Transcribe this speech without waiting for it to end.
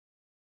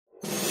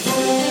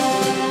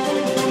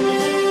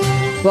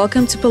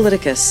Welcome to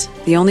Politicus,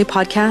 the only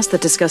podcast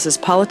that discusses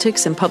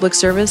politics and public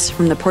service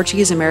from the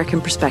Portuguese American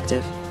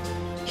perspective.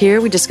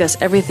 Here we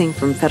discuss everything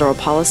from federal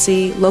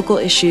policy, local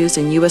issues,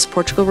 and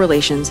U.S.-Portugal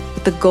relations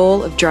with the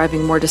goal of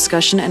driving more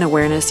discussion and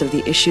awareness of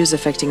the issues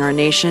affecting our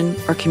nation,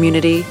 our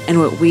community, and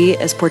what we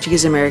as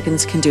Portuguese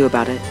Americans can do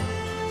about it.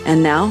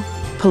 And now,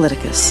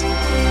 Politicus.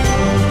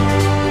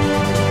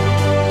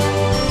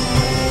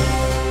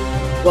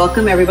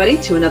 Welcome, everybody,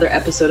 to another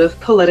episode of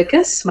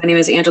Politicus. My name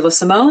is Angela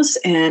Samos,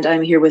 and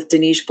I'm here with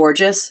Denise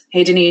Borges.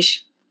 Hey,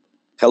 Denise.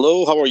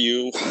 Hello, how are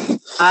you?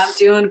 I'm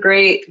doing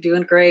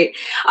great.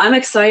 I'm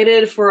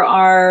excited for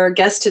our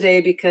guest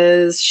today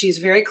because she's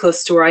very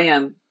close to where I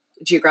am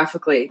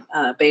geographically,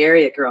 Bay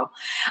Area girl.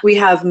 We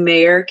have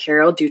Mayor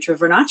Carol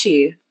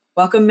Dutra-Vernaci.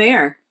 Welcome,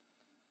 Mayor.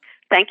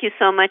 Thank you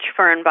so much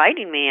for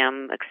inviting me.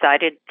 I'm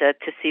excited to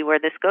see where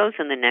this goes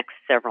in the next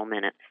several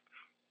minutes.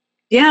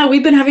 Yeah,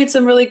 we've been having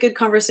some really good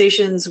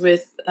conversations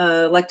with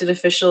elected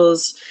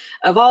officials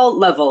of all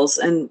levels.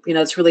 And,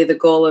 it's really the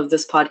goal of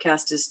this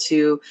podcast is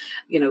to,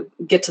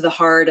 get to the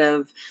heart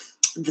of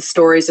the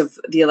stories of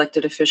the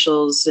elected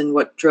officials and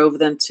what drove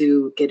them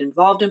to get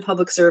involved in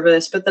public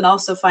service, but then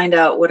also find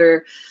out what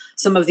are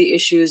some of the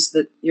issues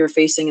that you're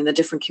facing in the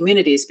different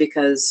communities,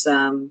 because,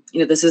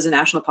 this is a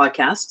national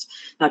podcast,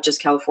 not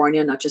just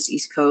California, not just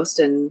East Coast.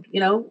 And,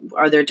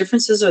 are there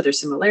differences? Are there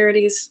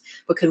similarities?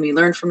 What can we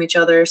learn from each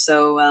other?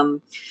 So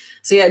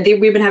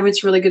we've been having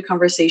some really good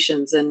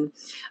conversations. And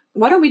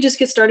why don't we just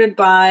get started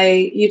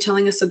by you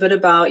telling us a bit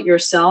about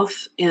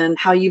yourself and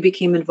how you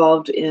became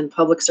involved in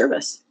public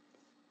service?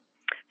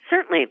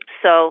 Certainly.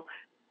 So,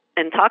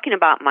 in talking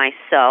about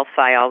myself,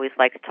 I always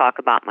like to talk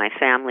about my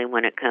family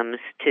when it comes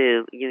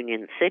to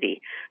Union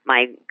City.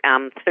 My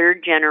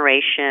third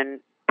generation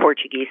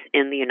Portuguese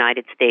in the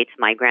United States.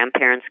 My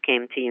grandparents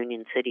came to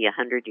Union City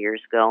 100 years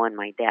ago, and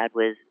my dad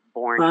was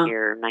born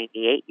here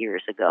 98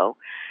 years ago.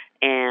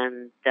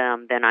 And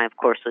then I, of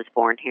course, was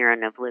born here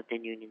and have lived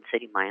in Union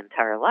City my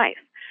entire life.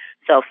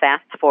 So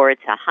fast forward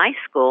to high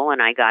school,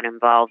 and I got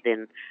involved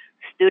in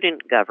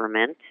student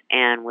government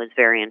and was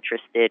very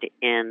interested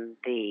in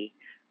the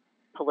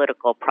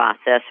political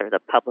process, or the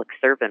public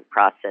servant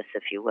process,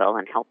 if you will,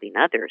 and helping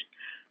others.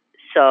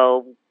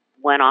 So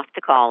went off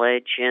to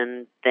college,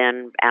 and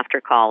then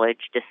after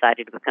college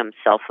decided to become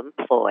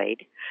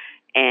self-employed.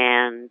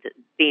 And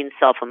being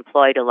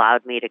self-employed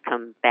allowed me to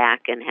come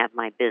back and have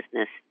my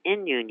business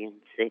in Union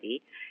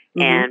City.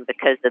 Mm-hmm. And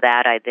because of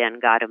that, I then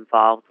got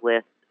involved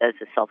as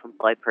a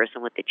self-employed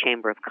person with the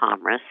Chamber of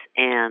Commerce,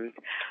 and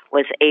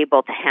was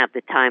able to have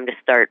the time to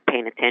start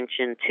paying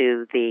attention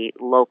to the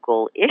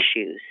local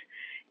issues.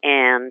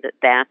 And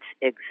that's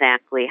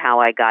exactly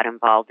how I got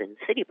involved in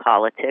city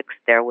politics.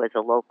 There was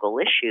a local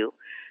issue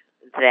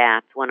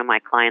that one of my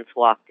clients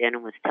walked in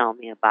and was telling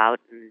me about,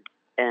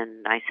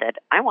 and I said,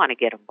 I want to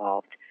get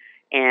involved.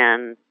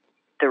 And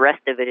the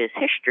rest of it is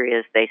history,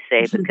 as they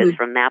say, because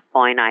from that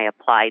point I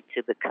applied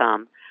to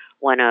become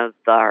one of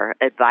our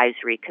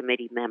advisory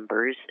committee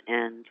members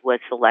and was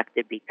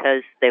selected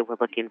because they were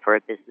looking for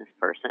a business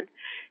person.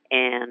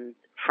 And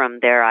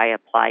from there I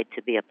applied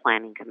to be a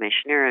planning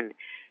commissioner and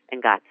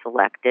got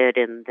selected.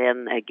 And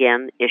then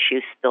again,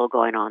 issues still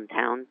going on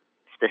town,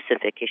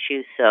 specific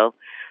issues. So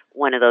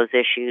one of those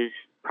issues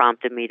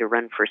prompted me to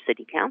run for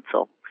city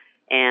council.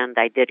 And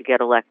I did get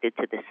elected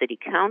to the city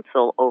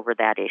council over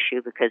that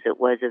issue because it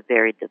was a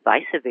very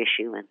divisive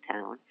issue in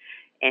town.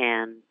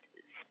 And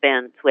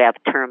we have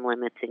term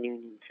limits in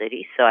Union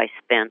City, so I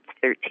spent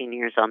 13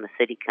 years on the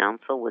city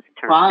council, was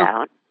termed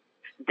out.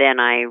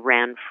 Then I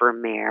ran for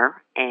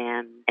mayor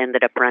and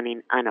ended up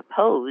running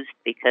unopposed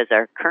because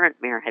our current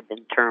mayor had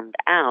been termed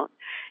out.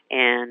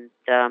 And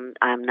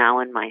I'm now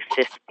in my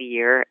fifth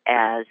year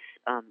as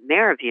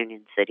mayor of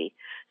Union City.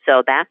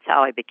 So that's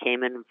how I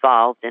became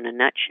involved. In a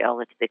nutshell,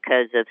 it's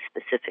because of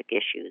specific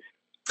issues.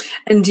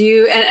 And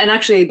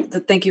actually,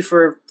 thank you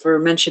for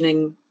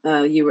mentioning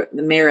you were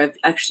the mayor of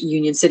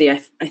Union City. I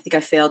think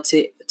I failed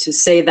to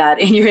say that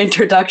in your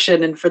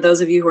introduction. And for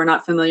those of you who are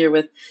not familiar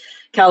with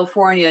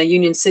California,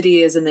 Union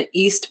City is in the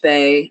East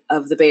Bay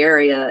of the Bay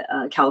Area,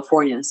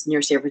 California. It's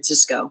near San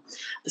Francisco.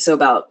 So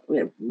about,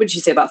 what did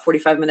you say, about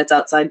 45 minutes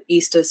outside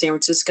east of San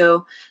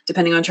Francisco,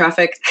 depending on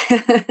traffic?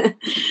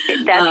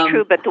 That's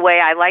true, but the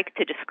way I like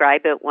to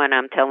describe it when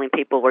I'm telling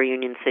people where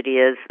Union City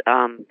is,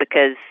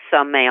 because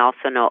some may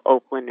also know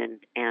Oakland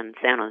and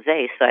San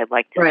Jose, so I'd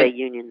like to say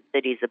Union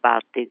City is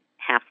about the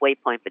halfway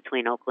point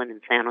between Oakland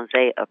and San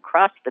Jose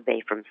across the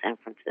bay from San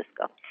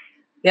Francisco.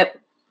 Yep.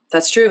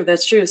 That's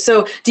true.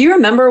 So do you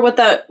remember what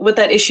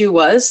that issue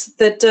was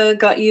that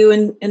got you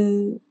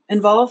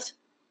involved?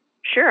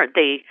 Sure.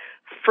 The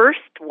first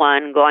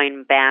one,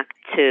 going back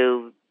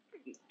to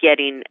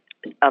getting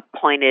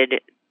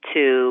appointed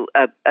to,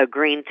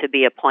 agreeing to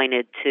be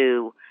appointed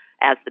to,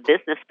 as the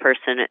business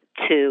person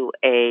to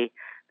a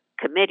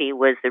committee,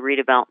 was the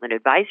Redevelopment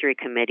Advisory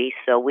Committee.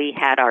 So we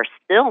had our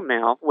steel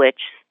mill,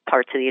 which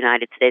parts of the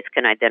United States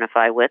can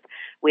identify with.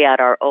 We had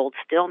our old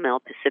steel mill,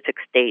 Pacific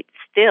State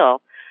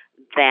Steel,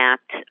 that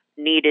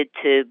needed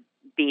to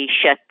be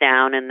shut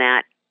down, and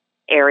that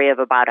area of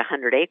about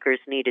 100 acres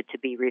needed to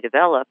be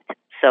redeveloped.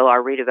 So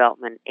our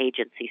redevelopment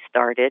agency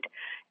started,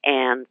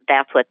 and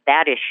that's what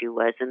that issue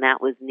was. And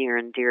that was near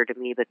and dear to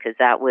me because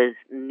that was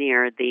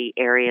near the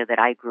area that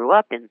I grew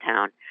up in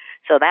town.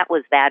 So that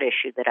was that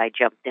issue that I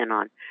jumped in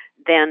on.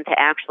 Then to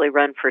actually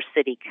run for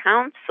city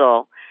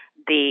council,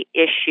 the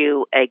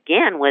issue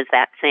again was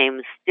that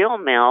same steel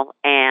mill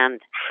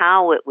and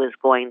how it was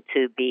going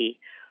to be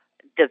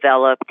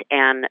developed,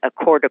 and a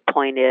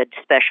court-appointed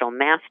special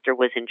master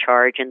was in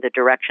charge, and the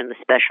direction the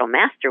special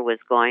master was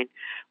going,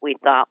 we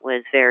thought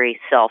was very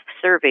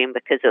self-serving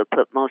because it would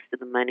put most of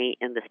the money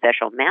in the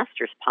special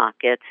master's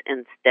pockets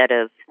instead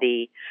of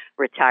the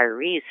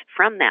retirees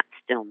from that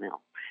steel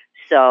mill.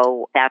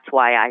 So that's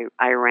why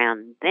I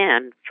ran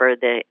then for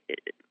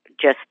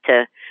just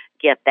to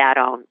get that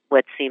on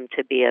what seemed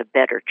to be a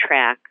better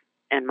track,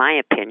 in my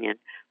opinion,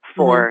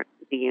 for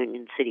the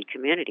Union City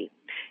community.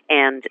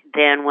 And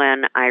then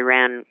when I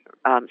ran,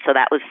 so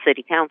that was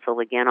city council,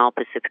 again, all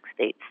Pacific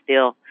State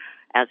Steel,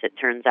 as it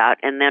turns out.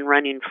 And then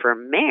running for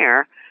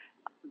mayor,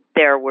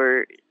 there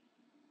were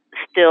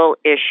still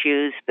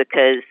issues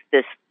because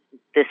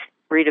this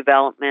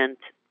redevelopment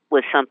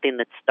was something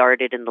that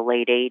started in the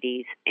late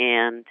 80s,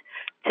 and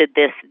to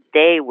this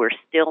day we're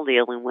still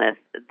dealing with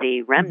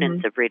the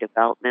remnants of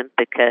redevelopment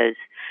because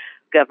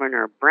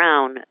Governor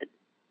Brown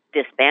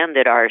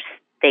disbanded our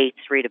state's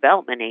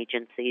redevelopment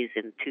agencies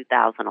in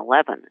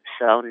 2011.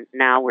 So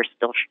now we're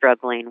still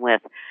struggling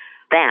with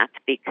that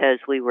because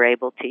we were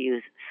able to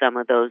use some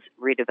of those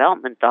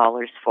redevelopment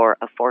dollars for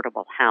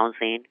affordable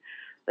housing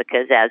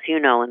because, as you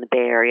know, in the Bay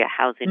Area,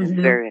 housing is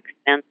very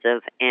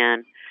expensive,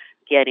 and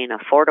getting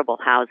affordable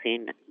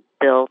housing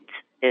built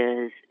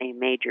is a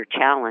major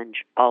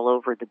challenge all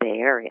over the Bay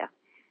Area.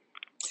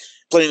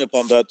 Playing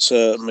upon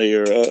that,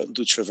 Mayor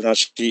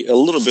Dutra-Vernaci, a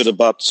little bit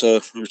about,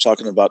 you were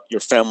talking about your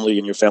family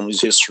and your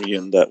family's history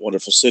in that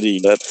wonderful city,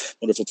 that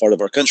wonderful part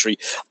of our country.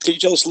 Can you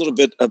tell us a little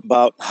bit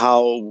about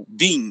how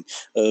being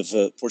of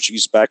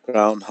Portuguese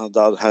background, how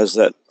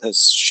that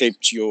has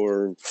shaped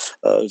your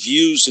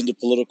views in the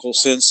political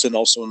sense, and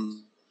also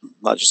in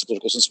not just the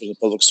political sense, but the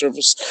public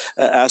service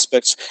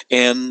aspects,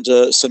 and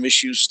some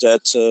issues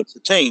that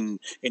pertain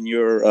in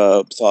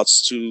your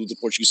thoughts to the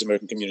Portuguese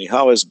American community?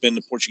 How has been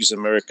the Portuguese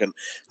American?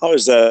 How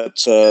has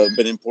that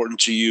been important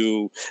to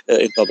you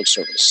in public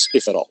service,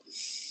 if at all?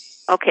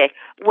 Okay.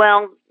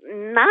 Well,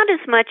 not as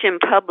much in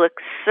public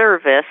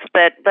service,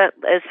 but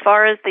as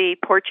far as the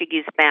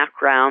Portuguese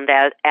background,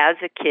 as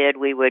a kid,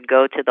 we would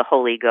go to the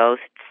Holy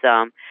Ghosts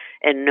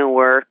in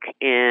Newark,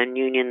 in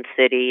Union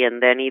City,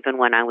 and then even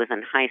when I was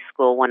in high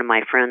school, one of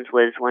my friends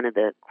was one of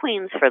the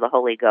queens for the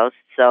Holy Ghost,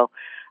 so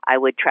I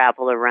would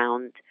travel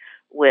around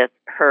with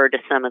her to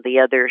some of the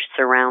other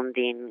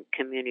surrounding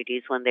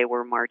communities when they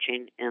were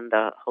marching in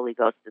the Holy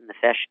Ghost and the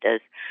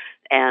Festas.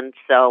 And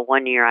so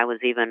one year I was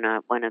even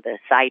one of the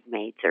side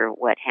maids or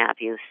what have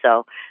you.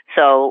 So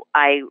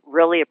I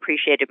really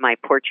appreciated my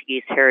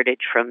Portuguese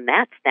heritage from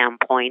that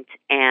standpoint,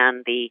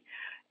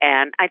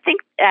 and I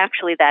think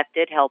actually that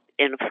did help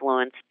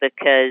influence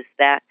because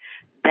that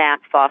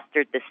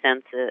fostered the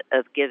sense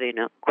of giving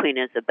Queen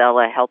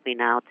Isabella,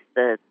 helping out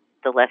the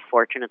less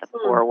fortunate, the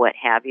poor, what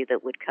have you,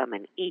 that would come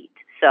and eat.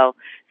 So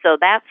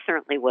that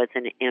certainly was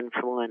an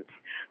influence.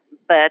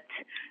 But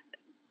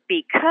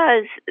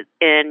because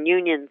in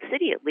Union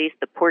City, at least,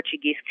 the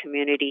Portuguese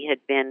community had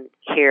been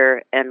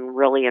here and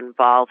really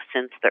involved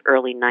since the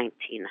early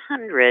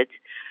 1900s,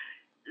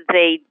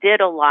 they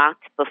did a lot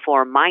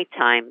before my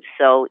time.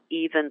 So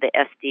even the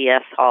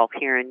SDS Hall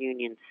here in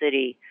Union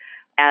City,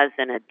 as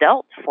an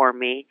adult for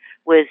me,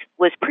 was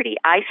pretty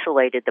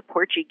isolated. The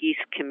Portuguese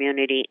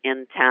community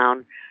in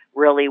town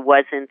really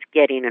wasn't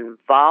getting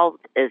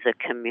involved as a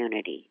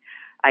community.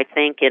 I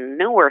think in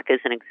Newark, as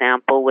an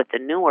example, with the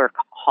Newark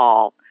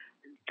Hall,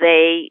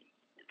 they,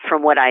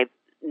 from what I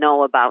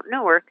know about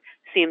Newark,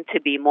 seem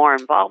to be more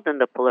involved in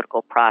the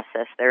political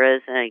process. There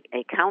is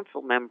a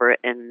council member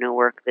in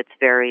Newark that's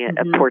very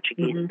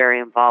Portuguese, very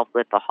involved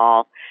with the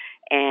hall,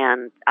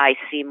 and I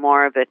see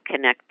more of a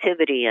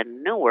connectivity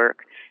in Newark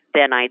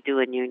than I do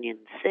in Union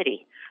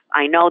City.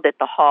 I know that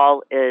the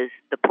hall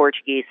the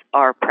Portuguese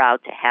are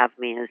proud to have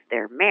me as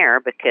their mayor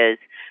because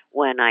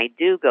when I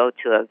do go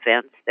to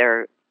events,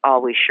 they're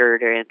always sure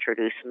to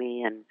introduce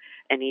me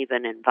and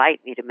even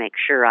invite me to make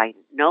sure I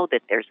know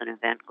that there's an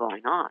event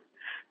going on.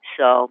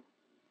 So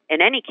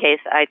in any case,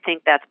 I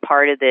think that's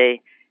part of the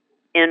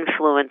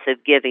influence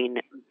of giving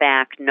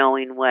back,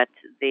 knowing what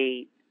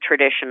the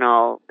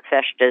traditional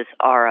festas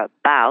are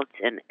about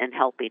and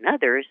helping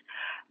others.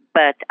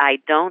 But I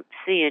don't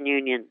see in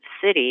Union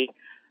City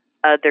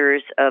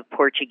others of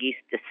Portuguese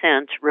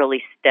descent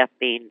really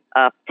stepping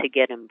up to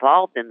get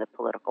involved in the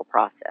political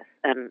process.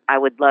 And I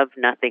would love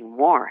nothing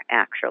more,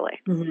 actually.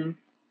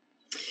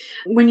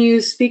 When you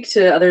speak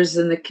to others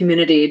in the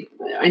community,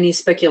 any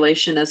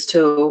speculation as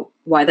to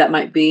why that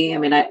might be? I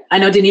mean, I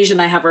know Denisha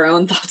and I have our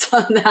own thoughts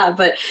on that,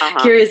 but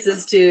curious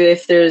as to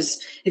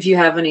if you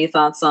have any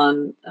thoughts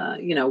on,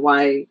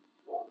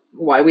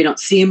 why we don't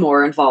see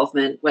more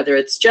involvement, whether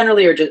it's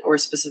generally or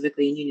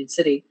specifically in Union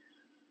City.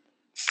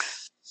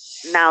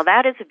 Now,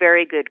 that is a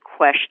very good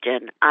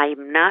question.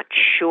 I'm not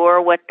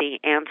sure what the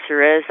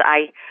answer is.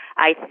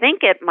 I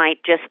think it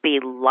might just be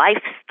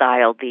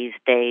lifestyle these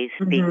days,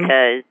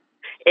 because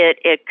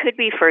it could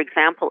be, for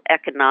example,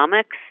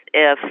 economics.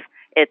 If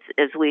it's,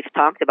 as we've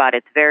talked about,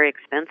 it's very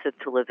expensive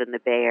to live in the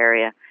Bay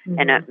Area.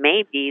 And it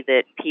may be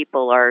that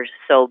people are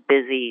so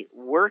busy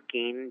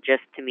working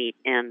just to meet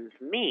ends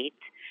meet.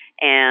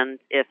 And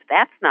if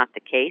that's not the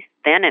case,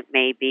 then it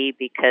may be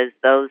because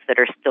those that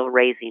are still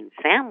raising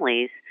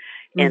families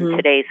in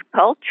today's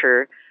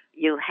culture,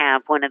 you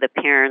have one of the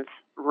parents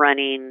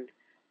running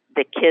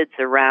the kids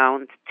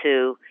around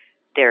to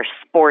their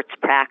sports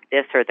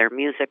practice or their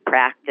music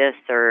practice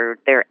or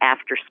their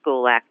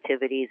after-school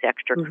activities,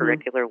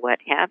 extracurricular, what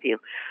have you.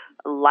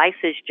 Life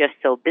is just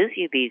so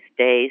busy these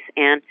days,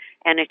 and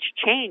it's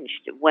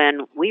changed.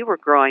 When we were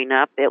growing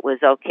up, it was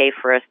okay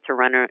for us to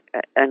run on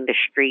the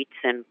streets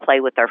and play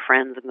with our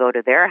friends and go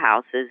to their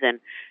houses,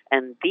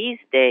 and these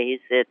days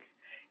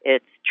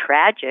it's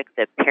tragic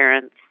that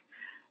parents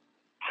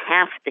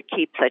have to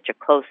keep such a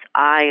close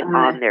eye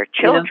on their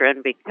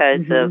children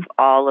because of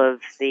all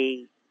of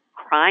the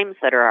crimes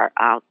that are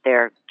out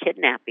there,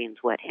 kidnappings,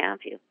 what have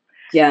you.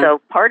 Yeah.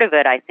 So part of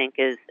it, I think,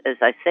 is, as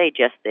I say,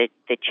 just the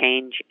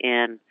change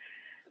in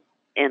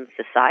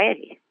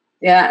society.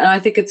 Yeah, and I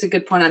think it's a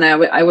good point, and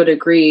I would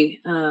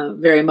agree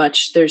very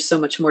much. There's so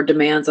much more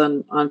demands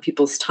on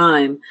people's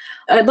time.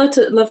 I'd love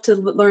to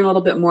learn a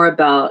little bit more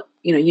about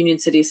Union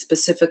City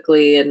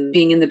specifically and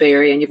being in the Bay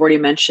Area. And you've already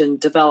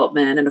mentioned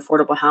development and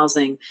affordable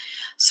housing.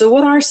 So,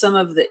 what are some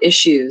of the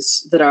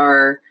issues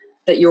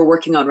that you're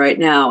working on right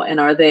now, and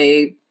are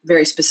they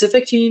very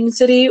specific to Union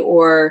City,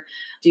 or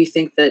do you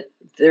think that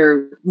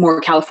they're more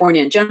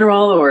California in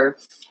general, or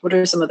what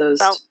are some of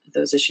those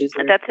issues?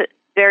 That's a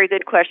very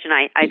good question.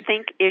 I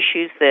think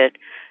issues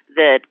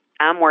that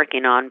I'm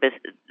working on,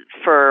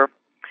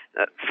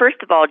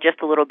 first of all,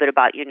 just a little bit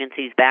about Union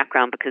City's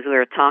background, because we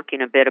were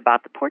talking a bit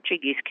about the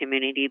Portuguese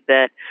community,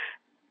 but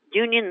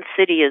Union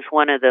City is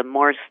one of the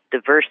most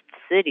diverse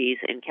cities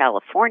in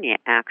California,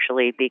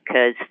 actually,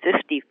 because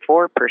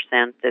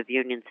 54% of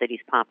Union City's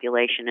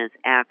population is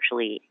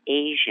actually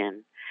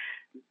Asian,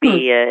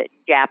 be it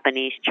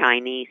Japanese,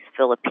 Chinese,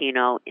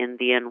 Filipino,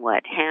 Indian,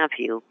 what have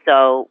you.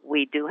 So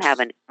we do have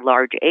a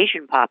large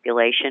Asian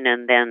population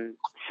and then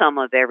some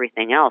of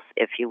everything else,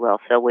 if you will.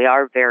 So we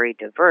are very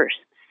diverse.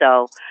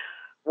 So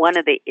one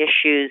of the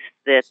issues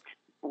that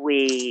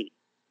we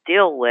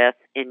deal with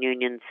in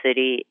Union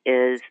City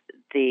is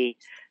the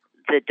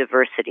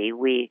diversity.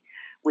 We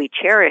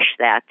cherish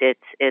that.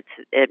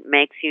 It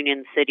makes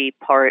Union City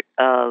part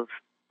of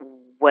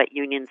what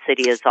Union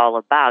City is all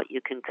about. You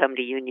can come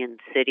to Union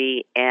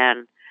City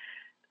and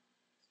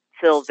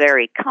feel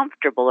very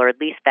comfortable, or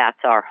at least that's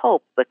our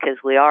hope, because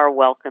we are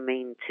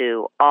welcoming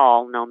to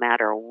all, no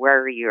matter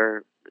where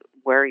you're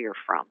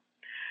from.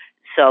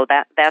 So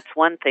that's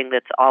one thing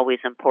that's always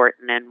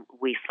important, and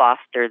we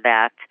foster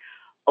that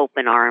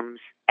open arms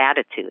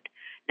attitude.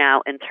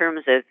 Now, in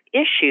terms of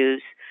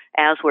issues,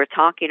 as we're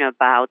talking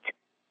about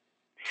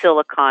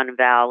Silicon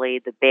Valley,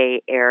 the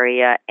Bay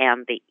Area,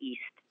 and the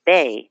East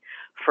Bay,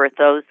 for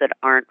those that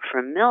aren't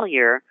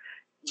familiar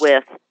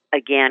with,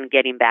 again,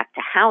 getting back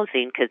to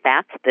housing, because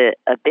that's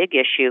a big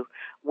issue.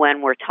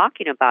 When we're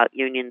talking about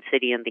Union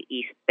City and the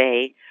East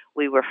Bay,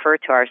 we refer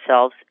to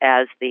ourselves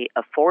as the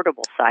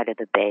affordable side of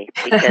the Bay,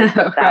 because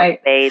the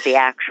South Bay,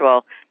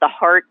 the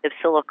heart of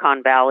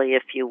Silicon Valley,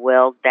 if you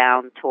will,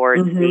 down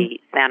towards the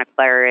Santa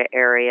Clara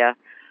area,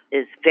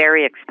 is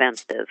very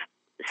expensive.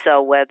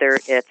 So whether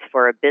it's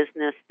for a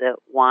business that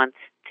wants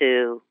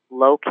to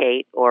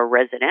locate or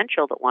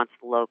residential that wants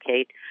to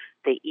locate,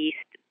 the East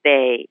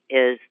Bay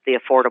is the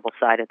affordable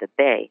side of the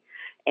Bay.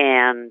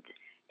 And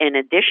in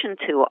addition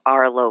to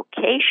our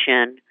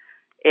location,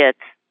 it's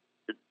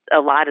a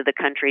lot of the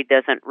country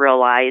doesn't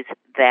realize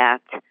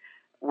that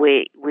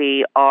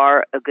we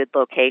are a good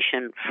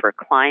location for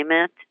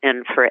climate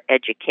and for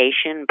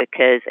education,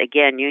 because,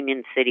 again,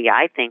 Union City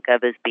I think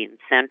of as being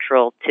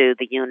central to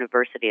the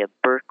University of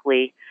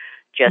Berkeley.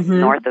 Just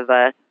north of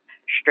us,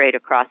 straight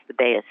across the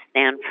bay, is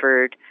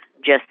Stanford.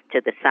 Just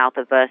to the south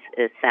of us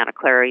is Santa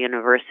Clara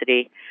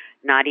University.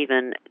 Not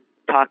even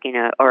talking,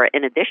 or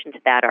in addition to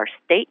that, our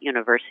state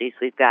universities.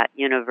 We've got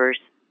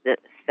the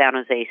San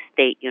Jose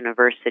State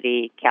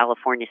University,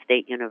 California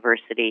State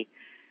University,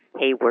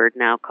 Hayward,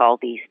 now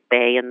called East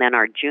Bay, and then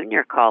our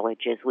junior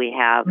colleges. We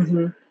have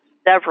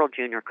several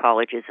junior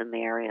colleges in the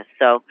area.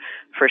 So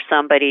for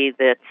somebody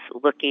that's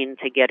looking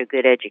to get a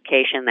good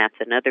education, that's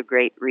another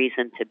great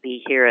reason to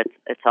be here.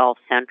 It's all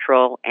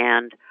central,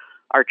 and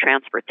our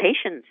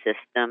transportation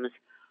systems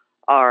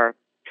are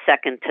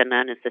second to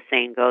none, as the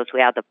saying goes. We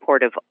have the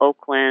Port of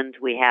Oakland.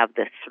 We have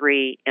the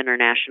 3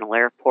 international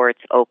airports,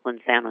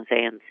 Oakland, San Jose,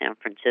 and San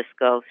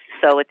Francisco.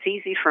 So it's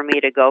easy for me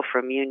to go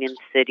from Union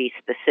City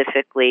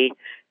specifically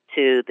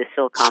to the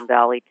Silicon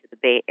Valley to the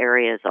Bay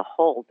Area as a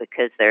whole,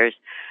 because there's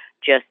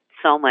just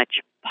so much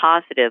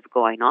positive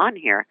going on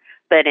here.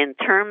 But in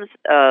terms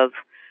of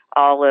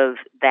all of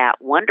that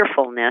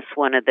wonderfulness,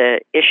 one of the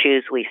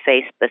issues we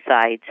face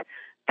besides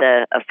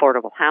the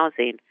affordable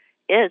housing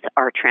is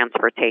our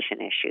transportation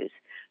issues.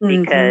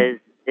 Mm-hmm. Because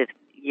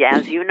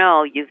as you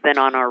know, you've been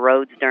on our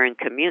roads during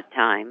commute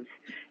times,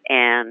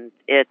 and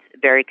it's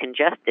very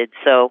congested.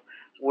 So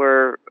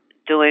we're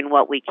doing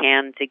what we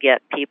can to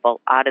get people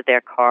out of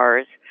their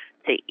cars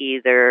to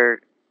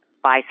either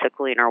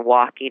bicycling or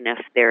walking if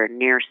they're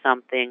near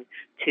something,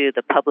 to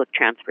the public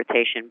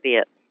transportation, be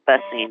it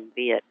busing,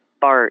 be it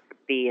BART,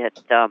 be it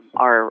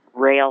our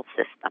rail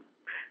system.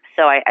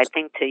 So I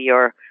think to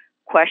your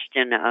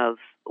question of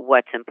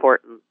what's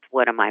important,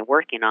 what am I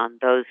working on,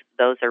 those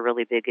are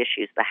really big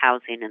issues, the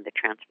housing and the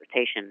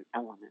transportation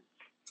elements.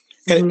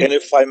 And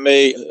if I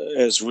may,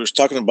 as we're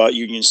talking about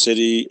Union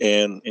City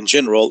and in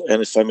general,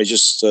 and if I may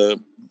just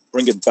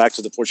bring it back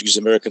to the Portuguese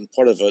American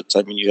part of it,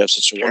 I mean, you have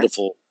such a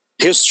wonderful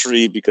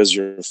history because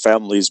your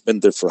family's been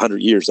there for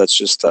 100 years. That's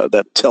just,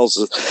 that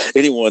tells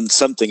anyone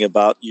something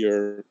about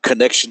your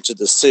connection to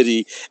the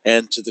city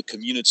and to the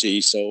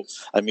community. So,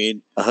 I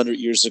mean, 100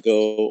 years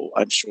ago,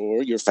 I'm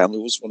sure your family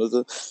was one of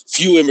the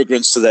few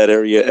immigrants to that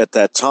area at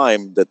that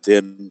time that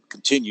then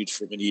continued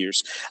for many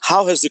years.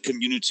 How has the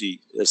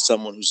community, as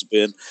someone who's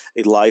been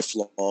a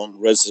lifelong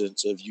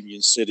resident of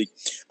Union City,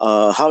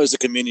 how has the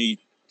community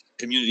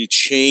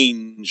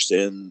changed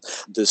in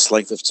this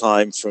length of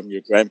time from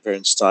your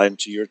grandparents' time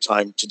to your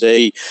time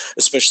today,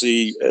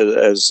 especially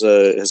as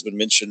has been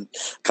mentioned,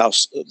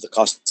 the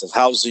cost of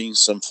housing?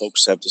 Some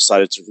folks have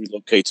decided to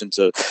relocate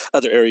into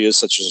other areas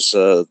such as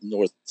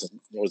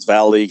North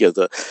Valley,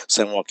 the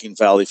San Joaquin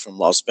Valley from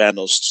Los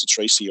Banos to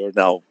Tracy, are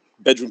now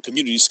bedroom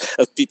communities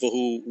of people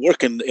who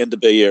work in the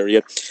Bay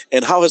Area.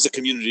 And how has the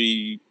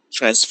community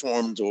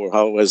transformed, or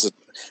how has it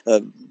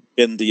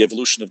been the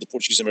evolution of the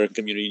Portuguese American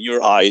community in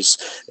your eyes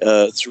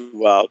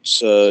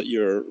throughout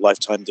your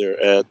lifetime there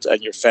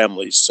and your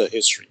family's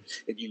history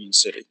in Union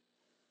City?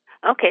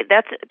 Okay,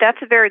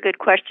 that's a very good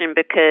question,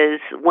 because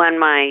when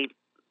my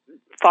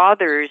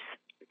father's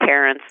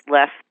parents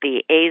left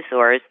the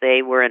Azores,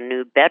 they were in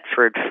New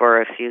Bedford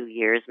for a few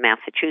years,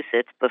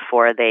 Massachusetts,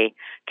 before they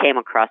came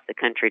across the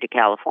country to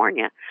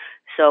California.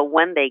 So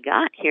when they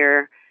got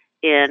here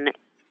in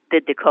the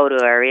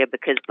Dakota area,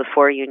 because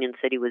before Union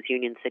City,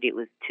 it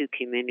was two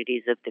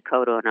communities of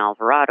Dakota and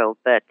Alvarado,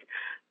 but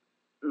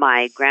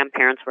my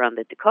grandparents were on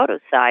the Dakota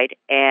side,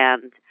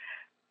 and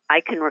I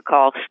can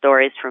recall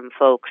stories from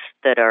folks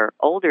that are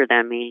older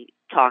than me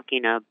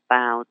talking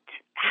about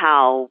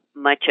how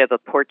much of a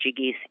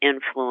Portuguese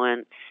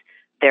influence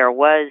there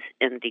was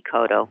in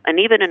Dakota,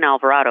 and even in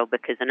Alvarado,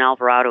 because in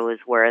Alvarado is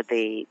where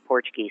the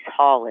Portuguese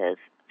Hall is.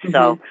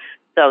 So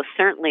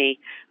certainly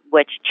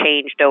what's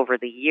changed over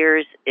the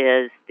years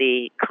is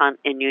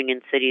in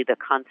Union City, the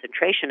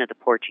concentration of the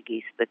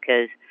Portuguese,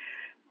 because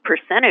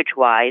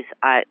percentage-wise,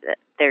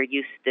 there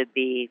used to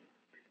be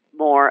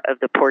more of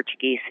the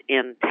Portuguese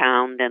in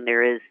town than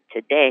there is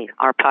today.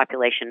 Our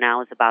population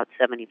now is about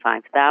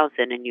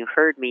 75,000, and you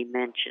heard me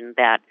mention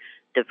that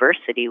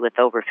diversity with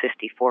over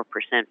 54%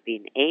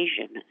 being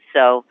Asian.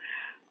 So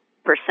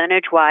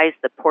percentage-wise,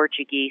 the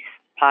Portuguese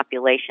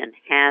population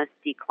has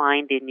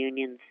declined in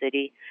Union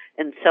City,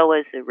 and so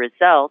as a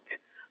result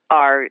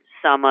are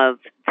some of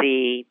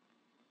the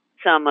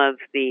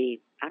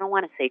I don't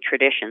want to say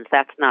traditions,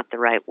 that's not the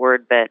right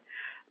word, but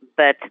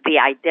the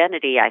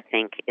identity, I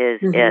think, is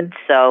it.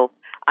 So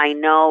I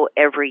know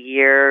every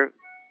year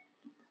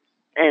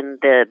in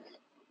the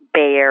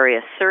Bay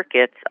Area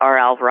circuits, our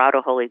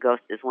Alvarado Holy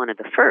Ghost is one of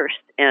the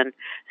first. And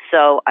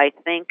so I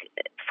think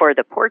for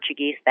the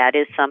Portuguese, that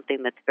is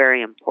something that's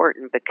very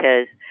important,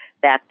 because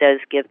that does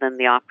give them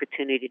the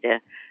opportunity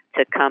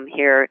to come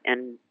here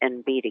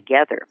and be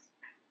together.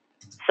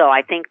 So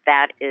I think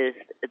that is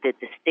the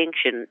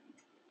distinction.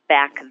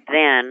 Back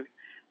then,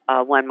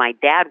 when my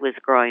dad was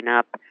growing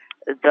up,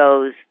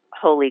 those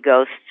Holy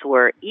Ghosts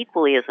were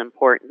equally as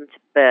important,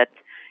 but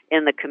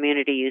in the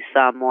community you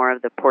saw more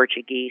of the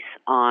Portuguese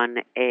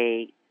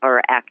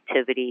or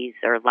activities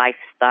or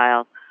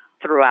lifestyle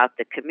throughout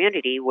the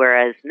community,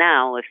 whereas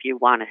now if you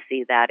want to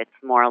see that, it's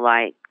more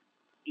like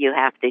you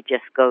have to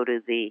just go to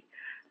the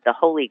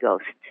Holy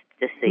Ghost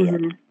to see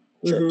it.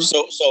 Sure.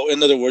 So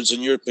in other words,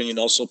 in your opinion,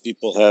 also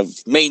people have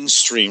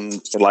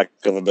mainstreamed, for lack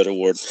of a better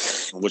word,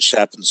 which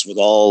happens with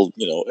all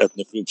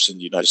ethnic groups in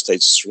the United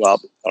States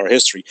throughout our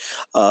history,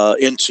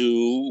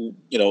 into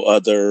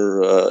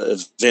other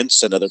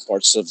events and other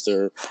parts of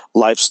their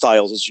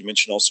lifestyles, as you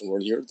mentioned also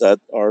earlier, that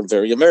are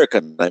very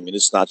American. I mean,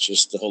 it's not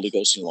just the Holy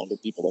Ghost any longer.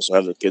 People also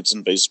have their kids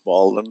in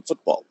baseball and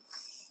football.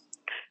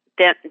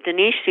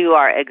 Denise, you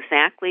are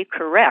exactly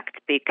correct,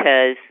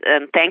 because,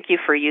 and thank you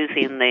for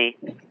using the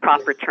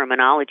proper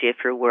terminology, if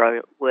you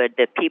would,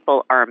 that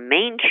people are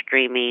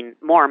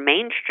more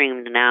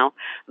mainstreamed now,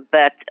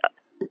 but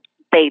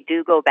they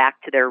do go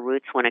back to their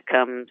roots when it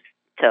comes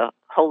to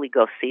Holy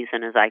Ghost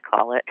season, as I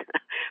call it,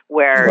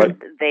 where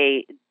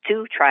they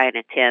do try and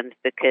attend,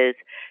 because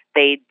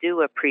they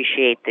do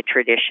appreciate the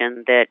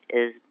tradition that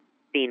is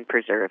being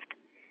preserved.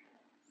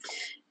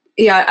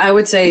 Yeah, I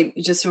would say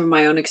just from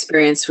my own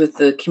experience with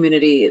the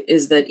community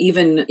is that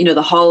even,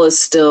 the hall is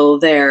still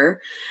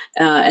there,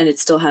 and it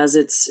still has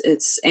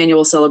its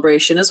annual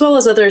celebration as well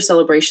as other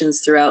celebrations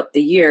throughout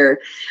the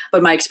year.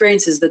 But my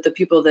experience is that the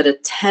people that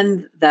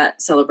attend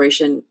that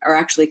celebration are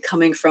actually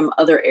coming from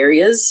other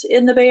areas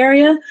in the Bay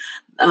Area.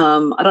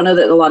 I don't know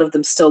that a lot of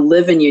them still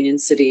live in Union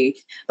City,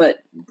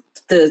 but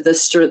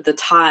the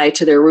tie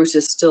to their roots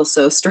is still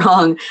so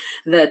strong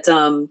that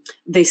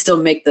they still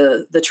make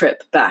the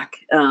trip back.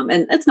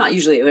 And it's not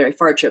usually a very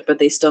far trip, but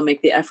they still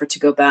make the effort to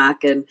go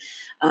back, and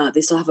they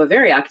still have a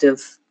very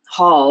active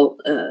hall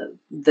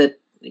that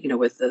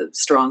with a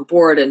strong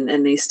board,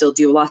 and they still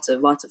do lots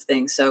of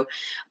things. So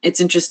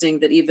it's interesting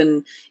that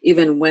even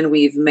when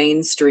we've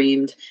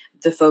mainstreamed,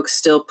 the folks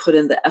still put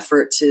in the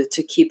effort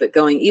to keep it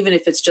going, even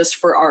if it's just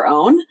for our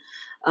own.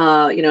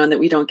 And that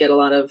we don't get a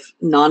lot of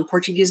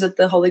non-Portuguese at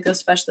the Holy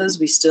Ghost Festas.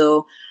 We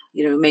still,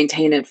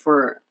 maintain it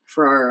for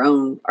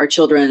our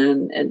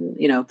children and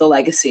the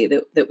legacy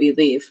that we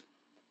leave.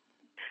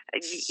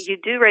 You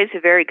do raise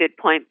a very good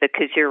point,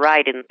 because you're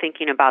right in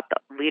thinking about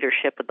the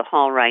leadership of the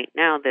hall right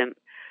now. The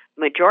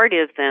majority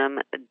of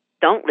them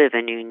don't live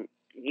in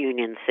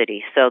Union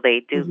City, so they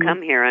do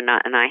come here, and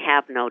I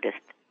have noticed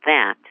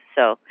that.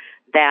 So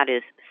that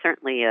is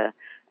certainly a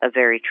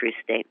very true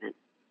statement.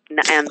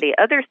 And the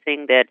other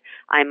thing that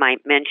I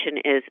might mention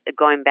is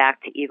going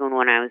back to even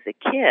when I was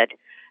a kid,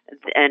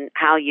 and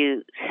how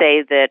you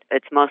say that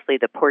it's mostly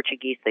the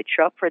Portuguese that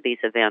show up for these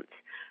events.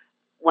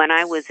 When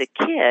I was a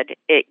kid,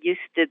 it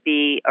used to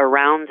be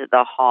around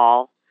the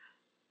hall.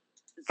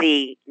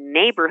 The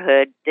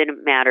neighborhood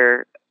didn't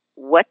matter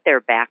what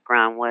their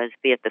background was,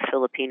 be it the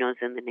Filipinos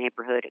in the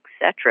neighborhood,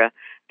 etc.,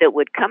 that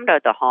would come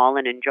to the hall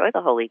and enjoy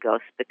the Holy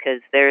Ghost,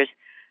 because there's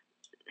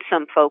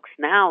some folks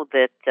now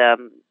that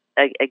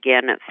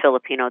again, of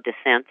Filipino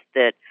descent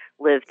that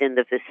lived in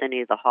the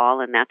vicinity of the hall,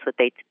 and that's what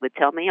they would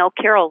tell me. Oh,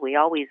 Carol, we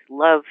always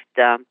loved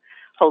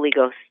Holy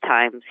Ghost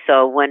time.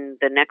 So when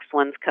the next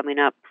one's coming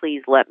up,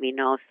 please let me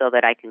know so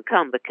that I can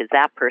come, because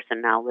that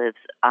person now lives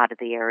out of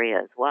the area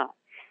as well.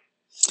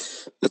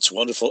 That's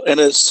wonderful. And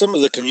as some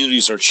of the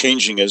communities are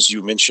changing, as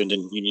you mentioned,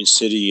 in Union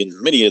City and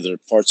many other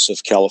parts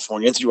of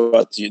California and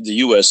throughout the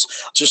U.S.,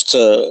 just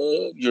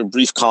your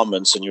brief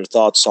comments and your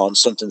thoughts on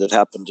something that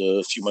happened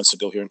a few months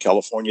ago here in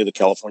California. The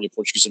California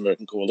Portuguese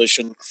American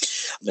Coalition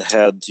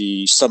had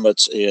the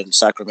summit in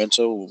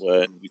Sacramento,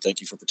 and we thank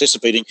you for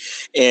participating,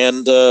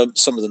 and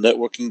some of the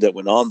networking that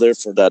went on there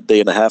for that day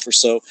and a half or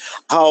so.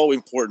 How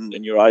important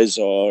in your eyes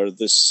are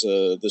this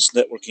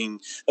networking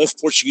of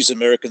Portuguese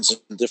Americans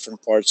in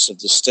different parts of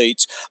the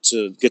state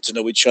to get to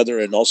know each other,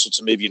 and also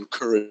to maybe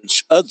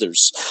encourage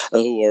others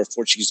who are of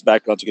Portuguese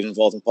background to get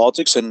involved in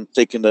politics, and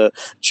taking a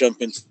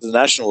jump into the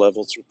national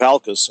level through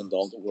PALCUS and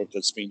all the work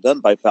that's being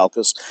done by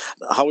PALCUS?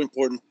 How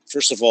important,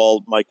 first of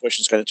all, my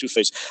question is kind of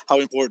two-faced. How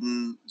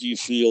important do you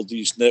feel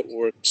these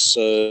networks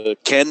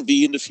can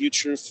be in the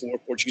future for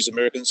Portuguese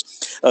Americans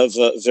of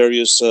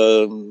various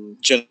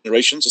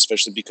generations,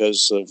 especially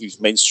because we've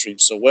mainstreamed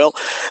so well?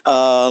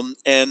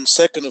 And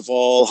second of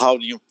all, how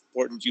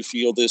important do you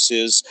feel this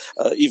is,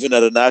 even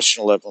at a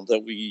national level,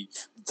 that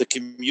the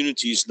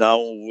communities now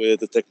with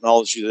the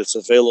technology that's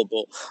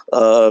available,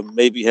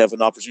 maybe have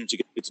an opportunity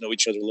to get to know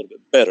each other a little bit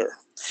better,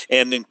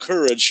 and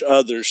encourage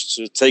others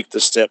to take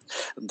the step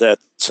that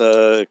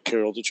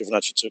Carol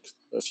Dutra-Vernaci took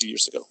a few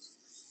years ago?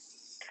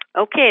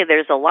 Okay,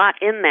 there's a lot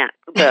in that.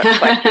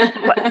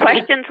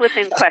 Questions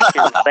within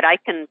questions, but I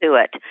can do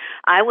it.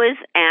 I was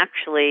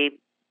actually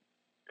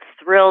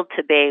thrilled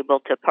to be able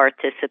to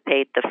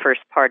participate the first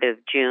part of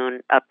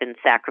June up in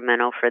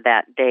Sacramento for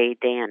that day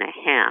and a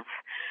half,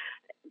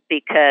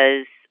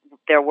 because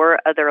there were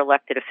other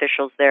elected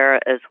officials there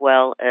as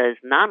well as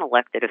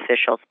non-elected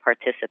officials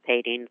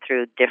participating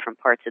through different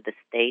parts of the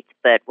state,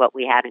 but what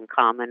we had in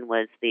common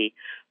was the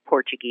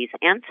Portuguese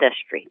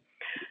ancestry.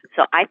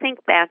 So I think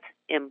that's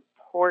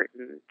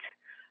important,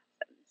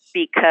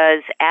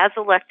 because as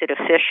elected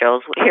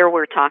officials, here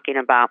we're talking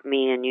about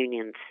me in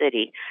Union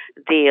City,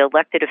 the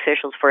elected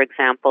officials, for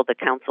example, the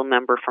council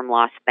member from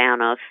Los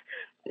Banos,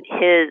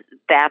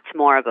 that's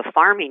more of a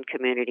farming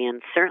community,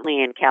 and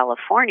certainly in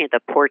California, the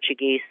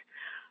Portuguese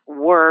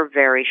were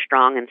very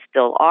strong and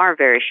still are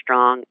very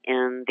strong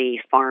in the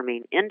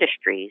farming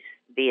industries,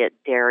 be it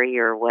dairy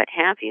or what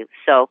have you.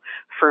 So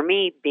for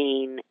me,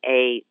 being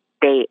a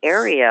Bay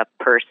Area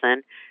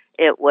person,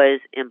 it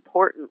was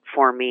important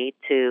for me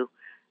to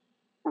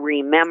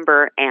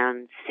remember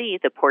and see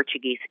the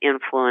Portuguese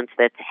influence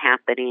that's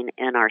happening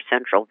in our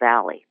Central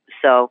Valley.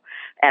 So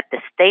at the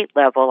state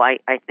level, I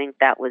think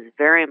that was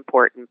very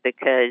important,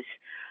 because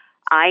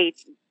I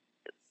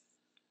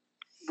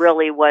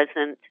really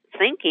wasn't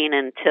thinking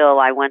until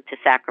I went to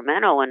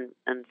Sacramento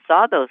and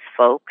saw those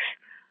folks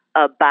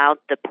about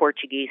the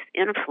Portuguese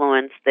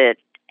influence that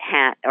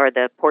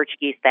the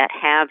Portuguese that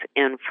have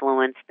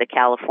influenced the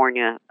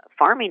California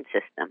farming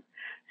system.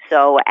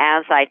 So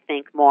as I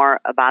think more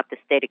about the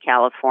state of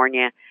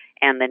California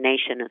and the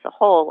nation as a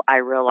whole, I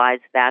realize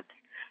that's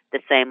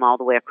the same all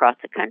the way across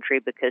the country,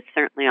 because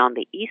certainly on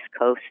the East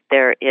Coast,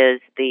 there is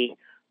the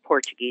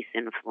Portuguese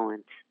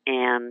influence.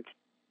 And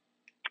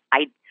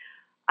I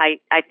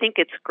think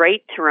it's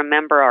great to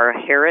remember our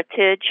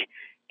heritage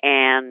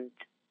and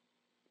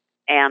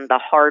the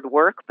hard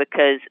work,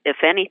 because if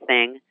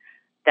anything,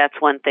 that's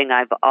one thing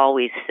I've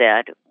always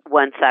said.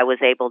 Once I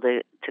was able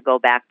to go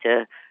back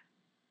to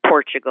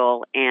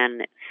Portugal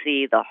and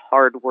see the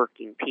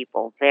hardworking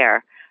people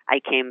there, I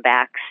came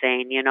back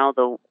saying,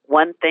 the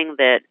one thing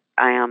that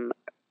I am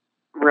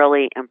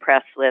really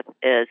impressed with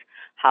is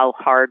how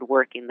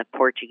hardworking the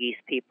Portuguese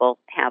people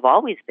have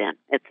always been.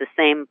 It's the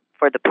same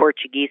for the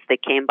Portuguese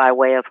that came by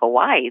way of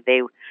Hawaii.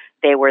 They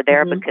were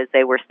there because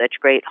they were such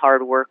great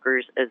hard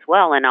workers as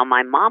well. And on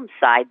my mom's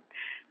side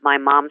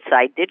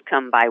did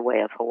come by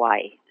way of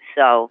Hawaii.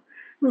 So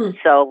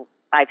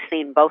I've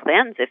seen both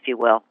ends, if you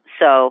will.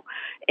 So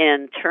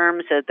in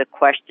terms of the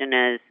question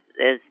is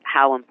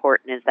how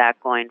important is that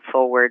going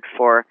forward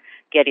for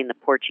getting the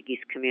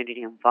Portuguese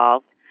community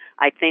involved?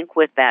 I think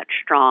with that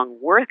strong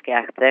work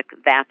ethic,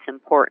 that's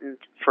important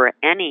for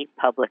any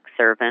public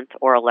servant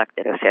or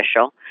elected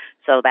official.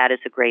 So that is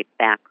a great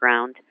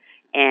background.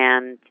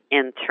 And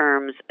in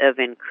terms of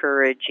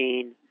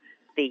encouraging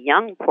the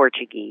young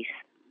Portuguese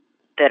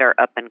that are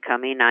up and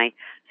coming, I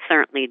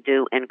certainly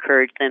do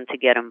encourage them to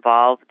get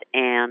involved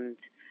and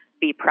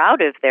be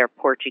proud of their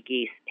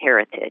Portuguese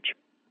heritage.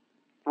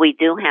 We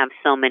do have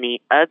so many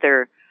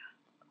other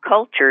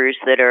cultures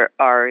that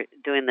are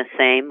doing the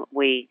same.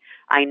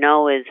 I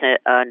know as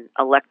an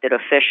elected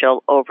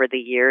official over the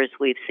years,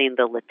 we've seen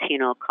the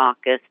Latino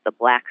caucus, the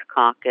Black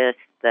caucus,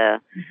 the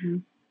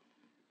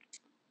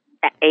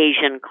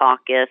Asian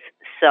caucus.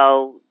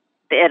 So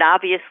it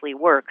obviously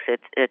works.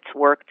 It's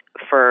worked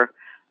for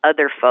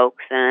other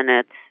folks, and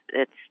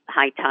it's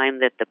high time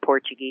that the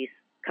Portuguese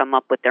come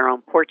up with their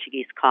own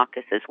Portuguese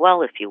caucus as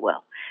well, if you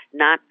will.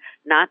 Not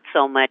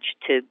so much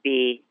to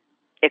be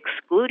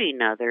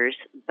excluding others,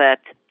 but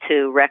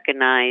to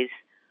recognize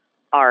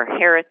our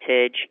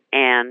heritage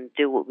and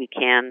do what we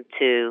can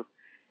to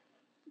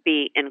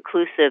be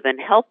inclusive and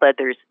help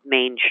others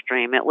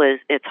mainstream.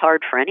 It's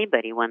hard for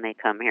anybody when they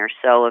come here.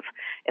 So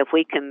if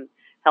we can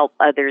help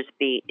others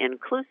be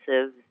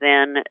inclusive,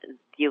 then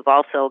you've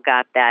also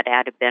got that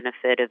added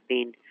benefit of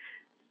being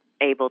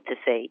able to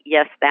say,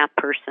 yes, that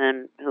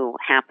person who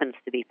happens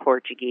to be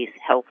Portuguese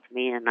helped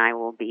me, and I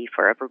will be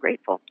forever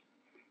grateful.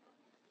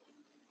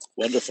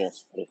 Wonderful.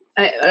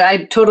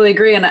 I totally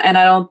agree, and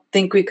I don't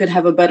think we could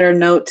have a better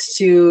note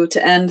to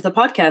end the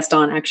podcast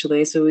on,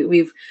 actually. So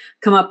we've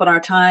come up on our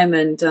time,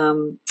 and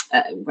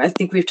I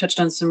think we've touched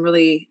on some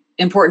really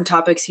important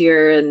topics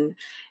here, and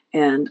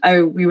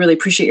we really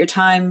appreciate your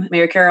time,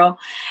 Mayor Carroll.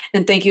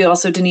 And thank you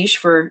also, Denise,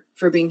 for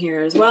being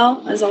here as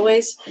well, as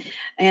always.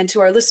 And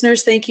to our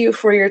listeners, thank you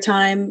for your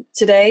time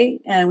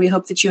today. And we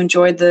hope that you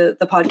enjoyed the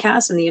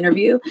podcast and the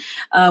interview.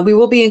 We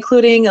will be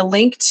including a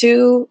link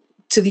to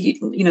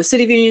the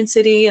City of Union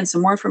City and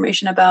some more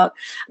information about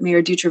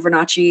Mayor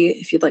Dutra-Vernaci.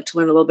 If you'd like to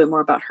learn a little bit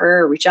more about her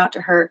or reach out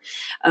to her,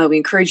 we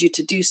encourage you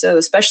to do so,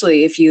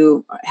 especially if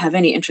you have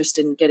any interest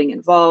in getting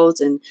involved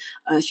and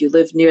if you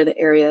live near the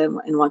area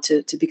and want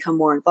to become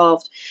more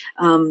involved.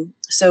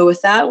 So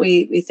with that,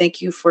 we thank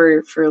you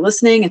for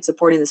listening and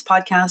supporting this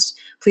podcast.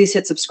 Please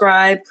hit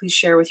subscribe. Please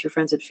share with your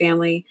friends and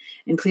family.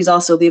 And please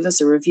also leave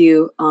us a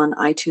review on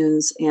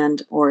iTunes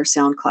and or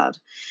SoundCloud.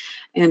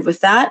 And with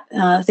that,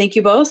 thank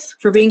you both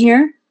for being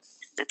here.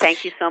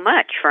 Thank you so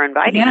much for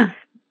inviting us.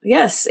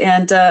 Yes.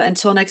 And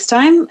until next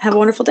time, have a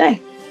wonderful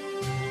day.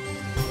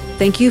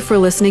 Thank you for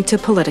listening to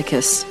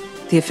Politicus,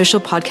 the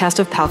official podcast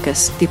of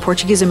PALCUS, the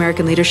Portuguese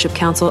American Leadership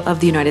Council of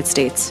the United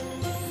States.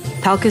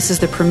 PALCUS is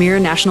the premier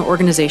national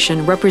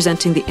organization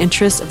representing the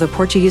interests of the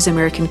Portuguese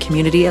American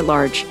community at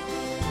large.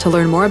 To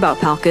learn more about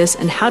PALCUS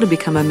and how to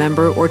become a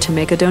member or to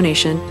make a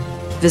donation,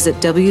 visit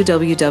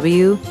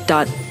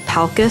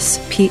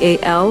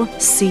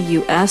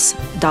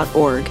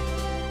www.palcus.org.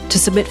 To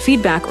submit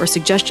feedback or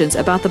suggestions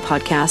about the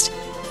podcast,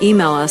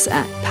 email us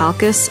at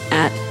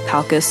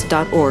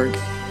palcus@palcus.org.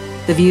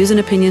 The views and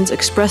opinions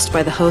expressed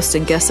by the hosts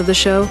and guests of the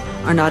show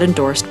are not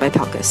endorsed by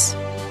PALCUS.